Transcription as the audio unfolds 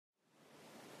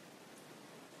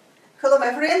Hello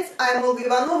my friends, I'm Olga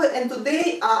Ivanova, and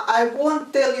today I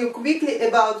want to tell you quickly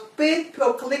about paid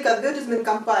per click advertisement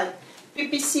campaign,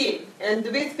 PPC. And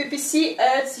with PPC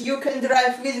ads you can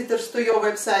drive visitors to your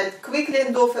website quickly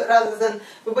and often rather than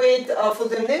wait for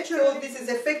them naturally. This is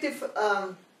effective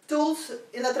tools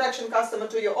in attraction customer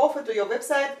to your offer, to your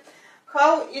website.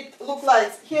 How it look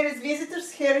like? Here is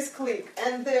visitors, here is click,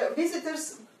 and the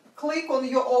visitors click on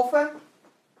your offer,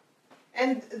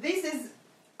 and this is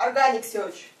organic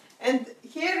search. And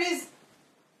here is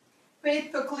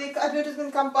paid per click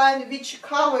advertisement campaign, which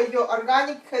cover your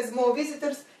organic, has more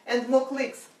visitors and more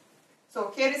clicks.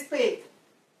 So here is paid.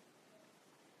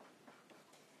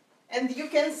 And you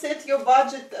can set your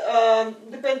budget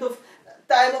depend of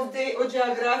time of day or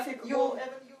geographic,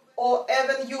 or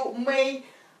even you may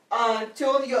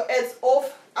turn your ads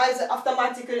off either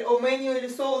automatically or manually.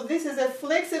 So this is a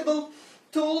flexible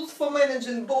tool for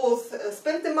managing both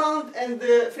spend amount and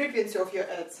the frequency of your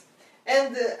ads.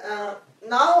 And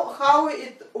now how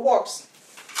it works.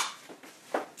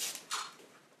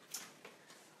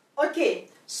 Okay,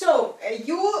 so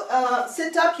you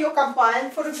set up your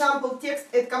campaign, for example, text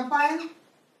ad campaign,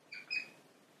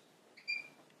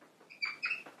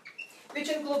 which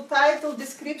include title,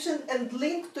 description, and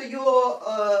link to your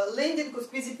landing or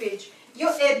squeezy page. Your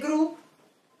ad group,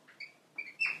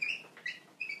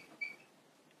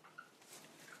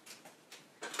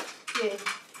 okay,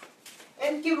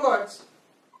 and keywords.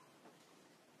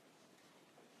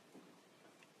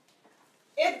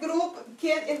 Ad group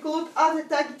can include other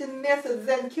targeting methods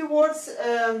than keywords,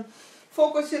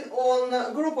 focusing on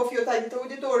a group of your target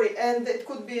auditory, and it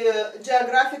could be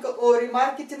geographical or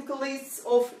remarketing lists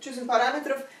of choosing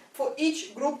parameters for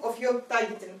each group of your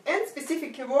targeting, and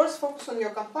specific keywords focus on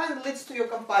your campaign, leads to your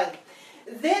campaign.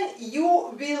 Then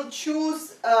you will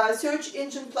choose a search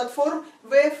engine platform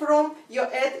where from your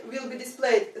ad will be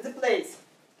displayed, the place.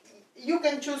 You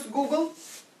can choose Google,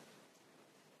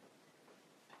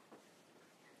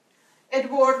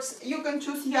 AdWords, you can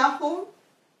choose Yahoo,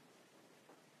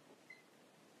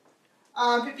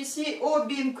 PPC or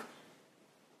Bing,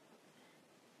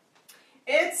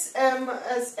 ads,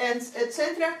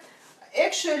 etc.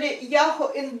 Actually, Yahoo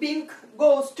and Bing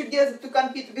goes together to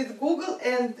compete with Google,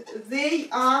 and they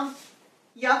are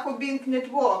Yahoo Bing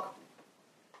network.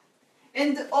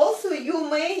 And also you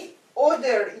may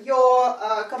order your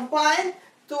campaign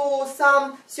to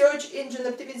some search engine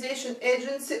optimization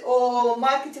agency or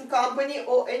marketing company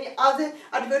or any other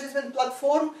advertisement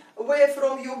platform where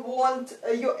from you want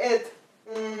your ad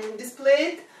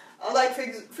displayed, like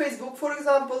Facebook, for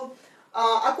example,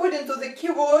 according to the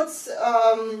keywords,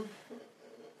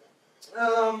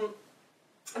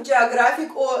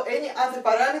 geographic or any other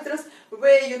parameters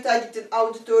where your targeting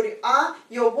auditory are.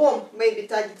 Your home may be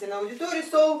targeting auditory,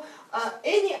 so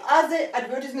any other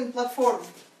advertisement platform.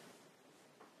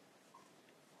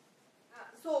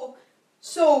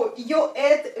 So your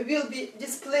ad will be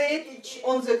displayed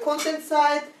on the content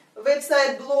side,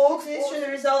 website, blogs,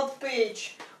 or result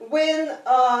page. When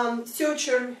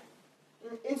searcher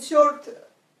insert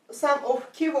some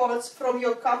of keywords from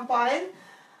your campaign,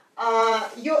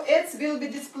 your ads will be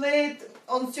displayed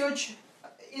on search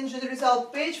engine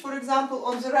result page, for example,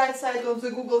 on the right side of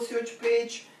the Google search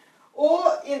page,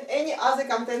 or in any other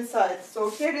content site. So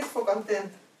here is for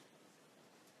content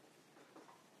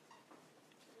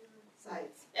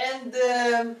sites.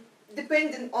 And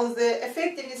depending on the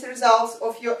effectiveness results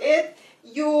of your ad,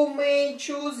 you may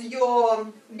choose your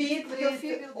bid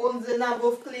on the number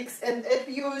of clicks and ad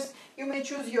views. You may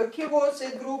choose your keywords,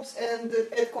 ad groups, and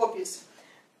ad copies.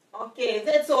 Okay,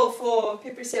 that's all for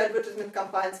PPC advertisement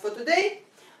campaigns for today.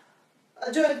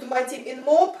 Join to my team in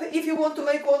MOB. If you want to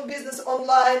make own business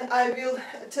online, I will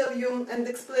tell you and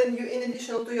explain you in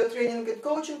addition to your training and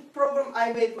coaching program.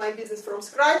 I made my business from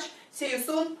scratch. See you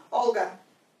soon, Olga.